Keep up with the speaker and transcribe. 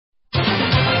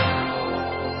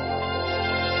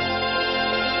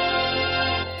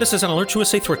This is an Alert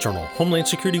USA Threat Journal Homeland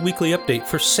Security Weekly Update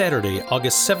for Saturday,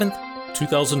 August 7th,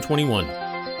 2021.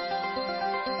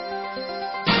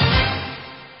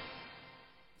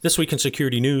 This week in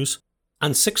security news.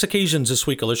 On 6 occasions this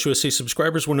week, Alert USA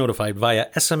subscribers were notified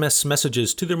via SMS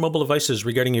messages to their mobile devices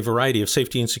regarding a variety of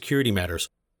safety and security matters.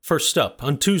 First up,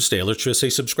 on Tuesday, Alert USA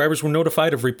subscribers were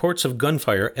notified of reports of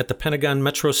gunfire at the Pentagon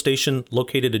Metro Station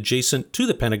located adjacent to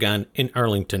the Pentagon in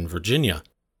Arlington, Virginia.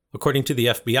 According to the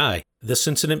FBI, this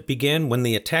incident began when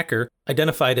the attacker,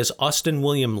 identified as Austin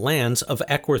William Lands of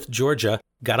Ackworth, Georgia,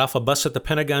 got off a bus at the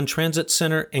Pentagon Transit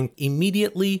Center and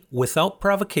immediately, without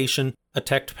provocation,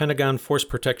 attacked Pentagon Force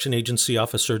Protection Agency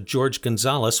officer George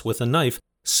Gonzalez with a knife,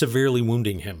 severely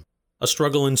wounding him. A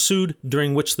struggle ensued,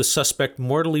 during which the suspect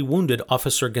mortally wounded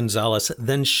Officer Gonzalez,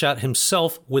 then shot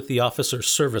himself with the officer's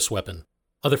service weapon.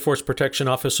 Other Force Protection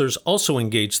officers also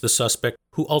engaged the suspect,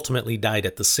 who ultimately died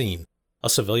at the scene. A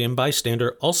civilian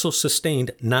bystander also sustained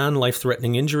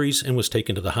non-life-threatening injuries and was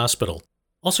taken to the hospital.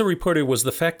 Also reported was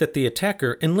the fact that the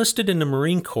attacker enlisted in the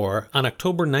Marine Corps on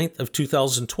October 9th of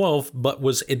 2012, but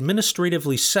was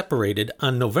administratively separated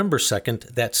on November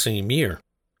 2nd that same year.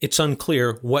 It's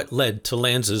unclear what led to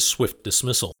Lanz's swift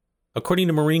dismissal. According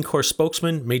to Marine Corps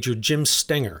spokesman Major Jim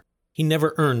Stenger, he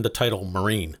never earned the title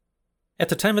Marine. At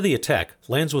the time of the attack,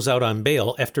 Lanz was out on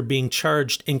bail after being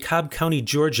charged in Cobb County,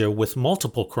 Georgia with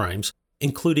multiple crimes,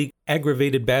 including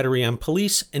aggravated battery on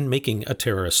police and making a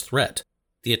terrorist threat.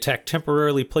 The attack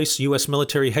temporarily placed U.S.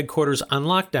 military headquarters on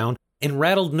lockdown and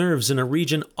rattled nerves in a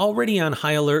region already on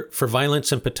high alert for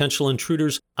violence and potential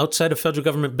intruders outside of federal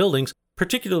government buildings,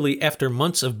 particularly after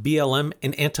months of BLM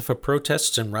and Antifa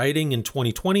protests and rioting in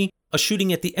 2020, a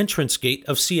shooting at the entrance gate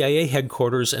of CIA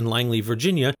headquarters in Langley,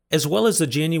 Virginia, as well as the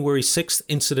January 6th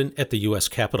incident at the U.S.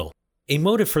 Capitol. A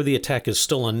motive for the attack is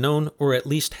still unknown, or at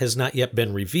least has not yet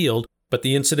been revealed, but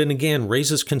the incident again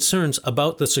raises concerns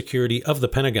about the security of the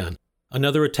Pentagon.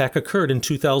 Another attack occurred in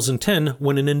 2010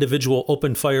 when an individual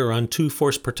opened fire on 2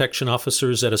 Force Protection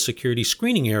officers at a security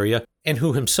screening area and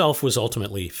who himself was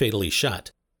ultimately fatally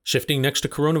shot. Shifting next to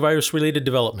coronavirus-related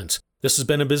developments, this has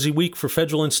been a busy week for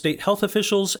federal and state health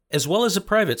officials as well as the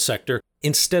private sector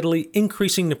in steadily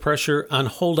increasing the pressure on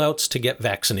holdouts to get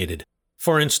vaccinated.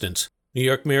 For instance, New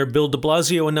York Mayor Bill de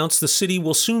Blasio announced the city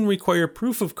will soon require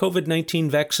proof of COVID-19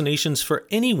 vaccinations for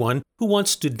anyone who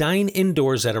wants to dine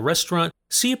indoors at a restaurant,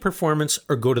 see a performance,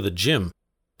 or go to the gym.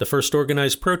 The first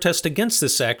organized protest against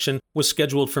this action was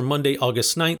scheduled for Monday,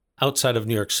 August 9th, outside of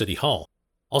New York City Hall.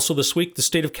 Also this week, the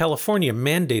state of California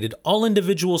mandated all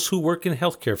individuals who work in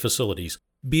healthcare facilities,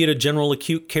 be it a general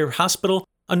acute care hospital,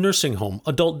 a nursing home,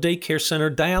 adult daycare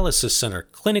center, dialysis center,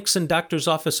 clinics and doctors'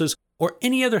 offices, or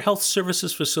any other health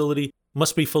services facility,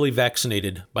 must be fully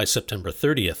vaccinated by September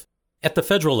 30th. At the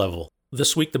federal level,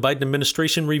 this week the Biden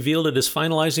administration revealed it is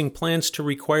finalizing plans to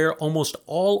require almost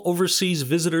all overseas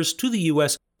visitors to the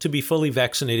U.S. to be fully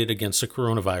vaccinated against the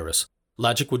coronavirus.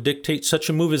 Logic would dictate such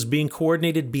a move is being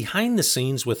coordinated behind the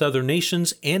scenes with other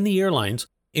nations and the airlines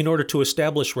in order to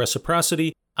establish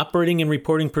reciprocity, operating and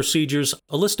reporting procedures,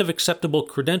 a list of acceptable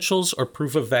credentials or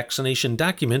proof of vaccination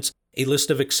documents, a list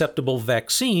of acceptable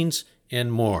vaccines,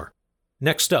 and more.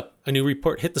 Next up, a new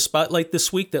report hit the spotlight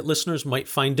this week that listeners might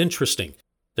find interesting.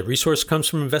 The resource comes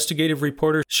from investigative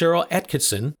reporter Cheryl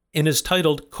Atkinson and is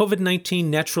titled COVID-19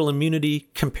 Natural Immunity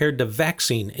Compared to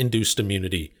Vaccine-Induced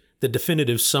Immunity, the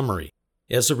definitive summary.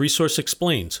 As the resource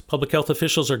explains, public health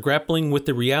officials are grappling with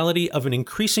the reality of an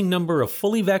increasing number of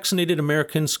fully vaccinated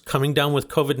Americans coming down with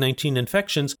COVID-19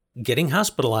 infections, getting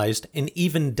hospitalized, and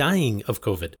even dying of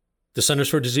COVID. The Centers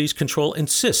for Disease Control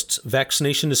insists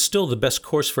vaccination is still the best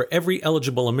course for every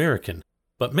eligible American,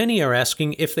 but many are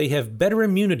asking if they have better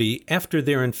immunity after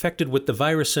they're infected with the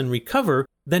virus and recover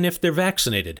than if they're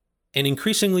vaccinated. And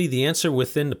increasingly, the answer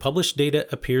within the published data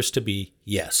appears to be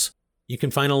yes. You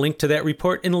can find a link to that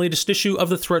report in the latest issue of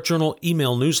the Threat Journal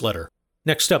email newsletter.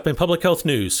 Next up in public health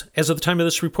news, as of the time of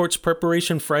this report's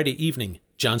preparation Friday evening,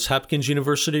 Johns Hopkins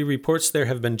University reports there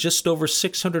have been just over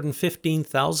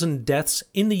 615,000 deaths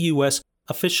in the U.S.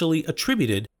 officially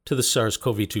attributed to the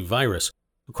SARS-CoV-2 virus.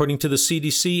 According to the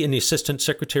CDC and the Assistant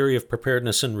Secretary of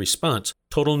Preparedness and Response,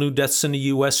 total new deaths in the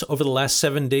U.S. over the last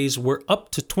 7 days were up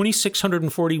to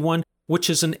 2,641, which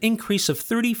is an increase of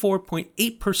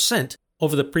 34.8%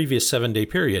 over the previous 7-day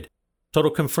period. Total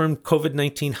confirmed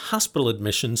COVID-19 hospital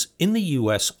admissions in the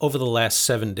U.S. over the last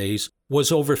 7 days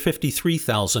was over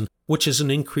 53,000, which is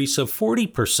an increase of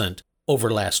 40%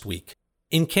 over last week.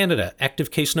 In Canada,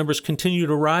 active case numbers continue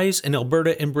to rise in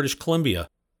Alberta and British Columbia.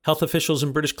 Health officials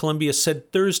in British Columbia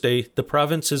said Thursday the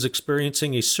province is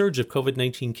experiencing a surge of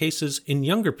COVID-19 cases in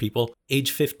younger people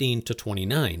aged 15 to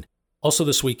 29. Also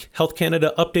this week, Health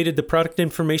Canada updated the product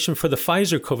information for the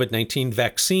Pfizer COVID-19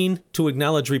 vaccine to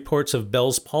acknowledge reports of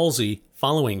Bell's palsy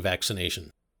following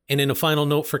vaccination. And in a final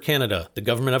note for Canada, the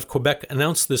government of Quebec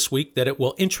announced this week that it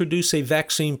will introduce a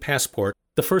vaccine passport,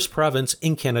 the first province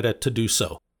in Canada to do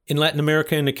so. In Latin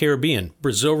America and the Caribbean,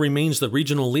 Brazil remains the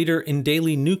regional leader in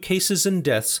daily new cases and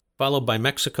deaths, followed by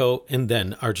Mexico and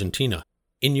then Argentina.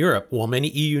 In Europe, while many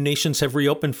EU nations have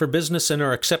reopened for business and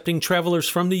are accepting travelers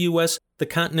from the U.S., the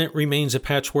continent remains a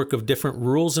patchwork of different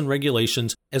rules and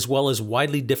regulations, as well as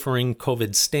widely differing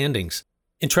COVID standings.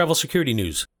 In travel security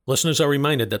news, listeners are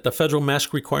reminded that the federal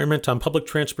mask requirement on public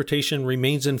transportation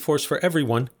remains in force for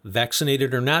everyone,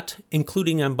 vaccinated or not,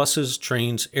 including on buses,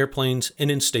 trains, airplanes, and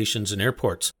in stations and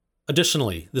airports.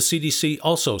 Additionally, the CDC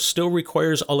also still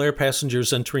requires all air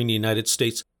passengers entering the United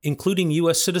States, including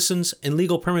U.S. citizens and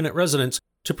legal permanent residents,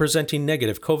 to present a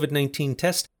negative COVID-19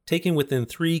 test taken within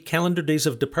 3 calendar days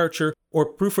of departure or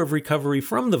proof of recovery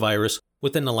from the virus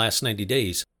within the last 90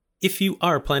 days. If you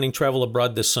are planning travel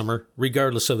abroad this summer,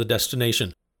 regardless of the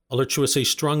destination, AlertsUSA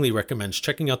strongly recommends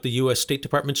checking out the U.S. State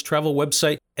Department's travel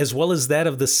website as well as that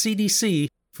of the CDC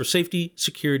for safety,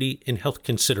 security, and health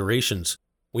considerations.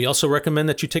 We also recommend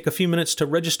that you take a few minutes to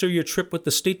register your trip with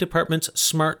the State Department's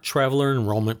Smart Traveler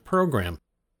Enrollment Program.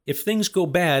 If things go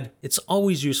bad, it's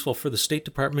always useful for the State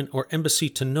Department or embassy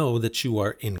to know that you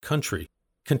are in country.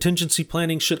 Contingency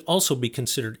planning should also be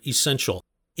considered essential.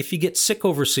 If you get sick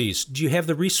overseas, do you have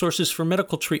the resources for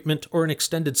medical treatment or an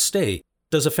extended stay?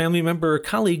 Does a family member or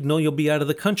colleague know you'll be out of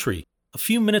the country? A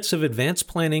few minutes of advanced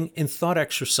planning and thought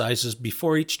exercises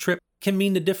before each trip can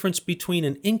mean the difference between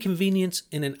an inconvenience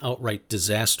and an outright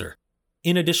disaster.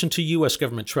 In addition to U.S.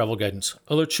 government travel guidance,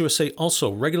 AlertsUSA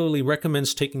also regularly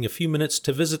recommends taking a few minutes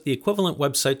to visit the equivalent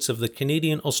websites of the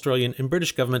Canadian, Australian, and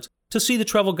British governments to see the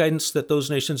travel guidance that those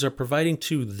nations are providing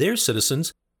to their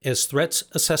citizens, as threats,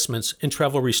 assessments, and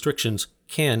travel restrictions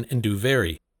can and do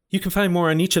vary. You can find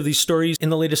more on each of these stories in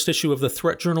the latest issue of the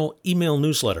Threat Journal email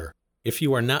newsletter. If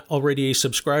you are not already a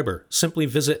subscriber, simply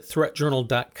visit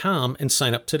threatjournal.com and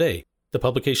sign up today. The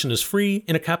publication is free,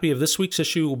 and a copy of this week's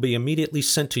issue will be immediately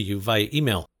sent to you via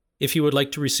email. If you would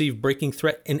like to receive breaking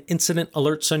threat and incident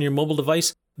alerts on your mobile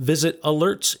device, visit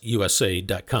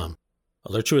alertsusa.com.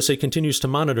 AlertsUSA continues to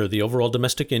monitor the overall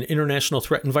domestic and international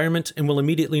threat environment and will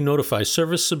immediately notify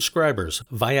service subscribers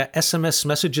via SMS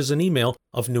messages and email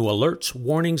of new alerts,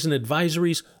 warnings, and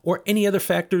advisories, or any other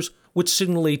factors which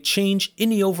signal a change in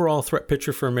the overall threat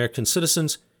picture for American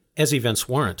citizens as events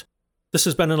warrant. This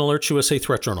has been an AlertsUSA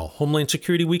Threat Journal Homeland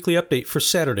Security Weekly Update for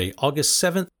Saturday, August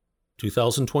 7th,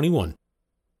 2021.